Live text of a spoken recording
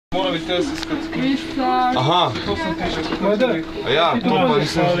Mora biti jaz iskati. Aha. To sem ti še Ja, to pa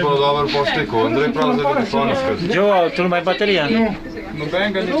nisem prav dobro poštekal. Andrej prav zdaj telefon iskati. Jo, tu ima baterija.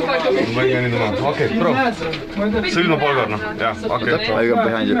 Nobenega ni doma. Nobenega ni doma. Ok, prav. Se vidimo pol gor, no? Ja, ok. I got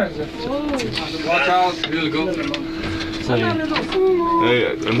behind you. Watch out, we'll go. Sorry. Ej,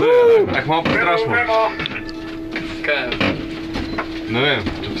 Andrej, malo postrašimo. Kaj? Ne vem,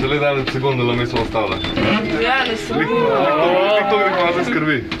 če bi se le dali sekundu, da mi smo ostavili. Ja, ne sem. To gre malo za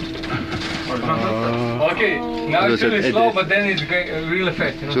skrbi. Okay, now it's really slow, but then it's really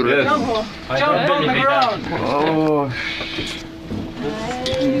fast, you know? Yes. Jump on the ground.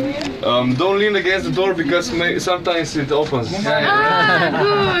 Don't lean against the door because sometimes it opens. Ah,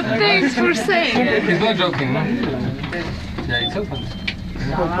 good. Thanks for saying it. He's not joking, no? Yeah, it's open.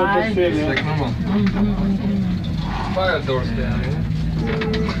 Nice. It's like normal. Fire doors there,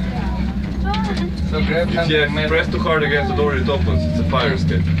 So grab If you press too hard against the door, it opens. It's a fire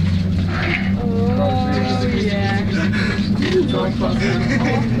escape.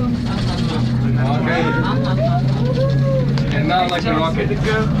 Okay. And now like a rocket.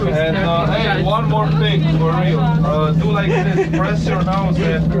 And hey, one more thing for real. Do like this, press your nose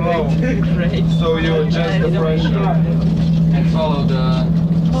and blow. So you adjust the pressure. And follow the...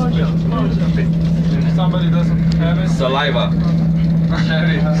 If somebody doesn't have it, Saliva.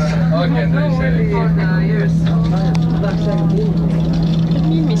 Okay, then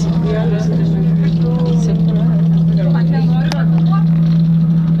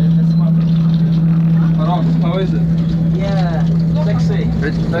how is it? Yeah, sexy.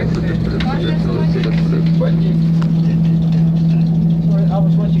 Sorry, I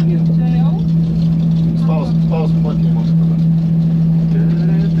was watching you. Spouse, watching most of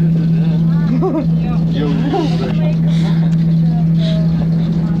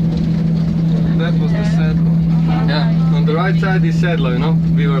that was the saddle. Yeah, on the right side is saddle, you know?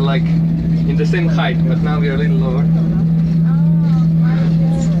 We were like in the same height, but now we are a little lower.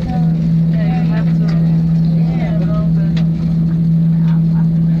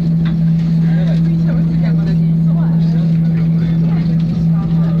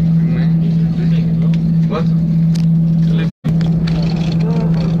 What?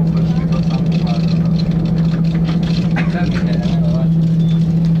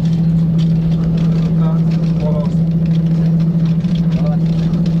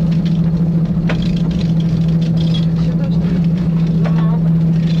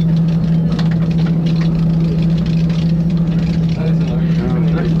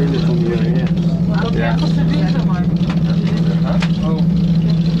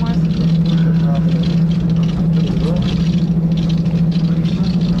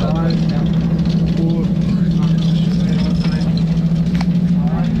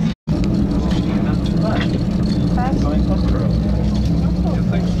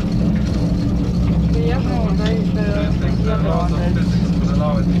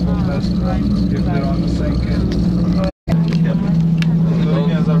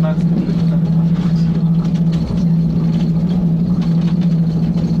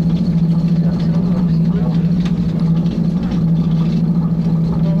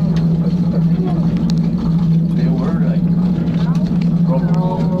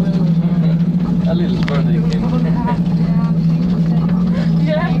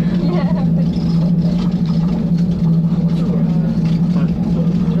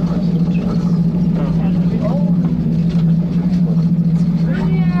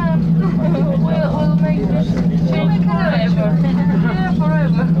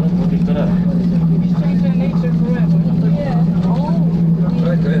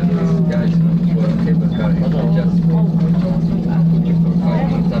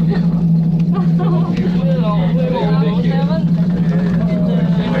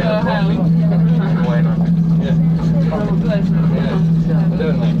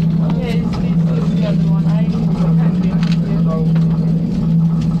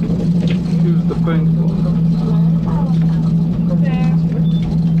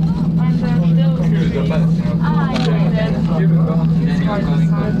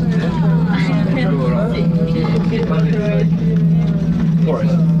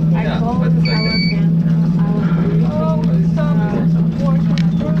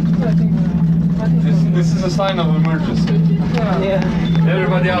 This is a sign of emergency. Yeah.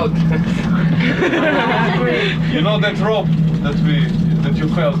 Everybody out. You know that rope that you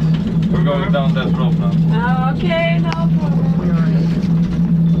felt? We're going down that rope now. Oh, okay, no problem.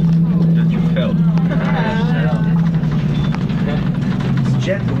 That you felt. It's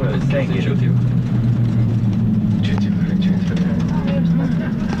gentle, thank you. Shoot you.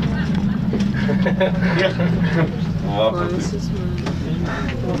 Waffa.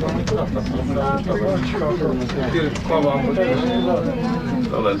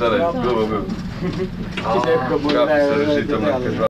 Tole, tore, kõva. Kapi sa režitam nekaj.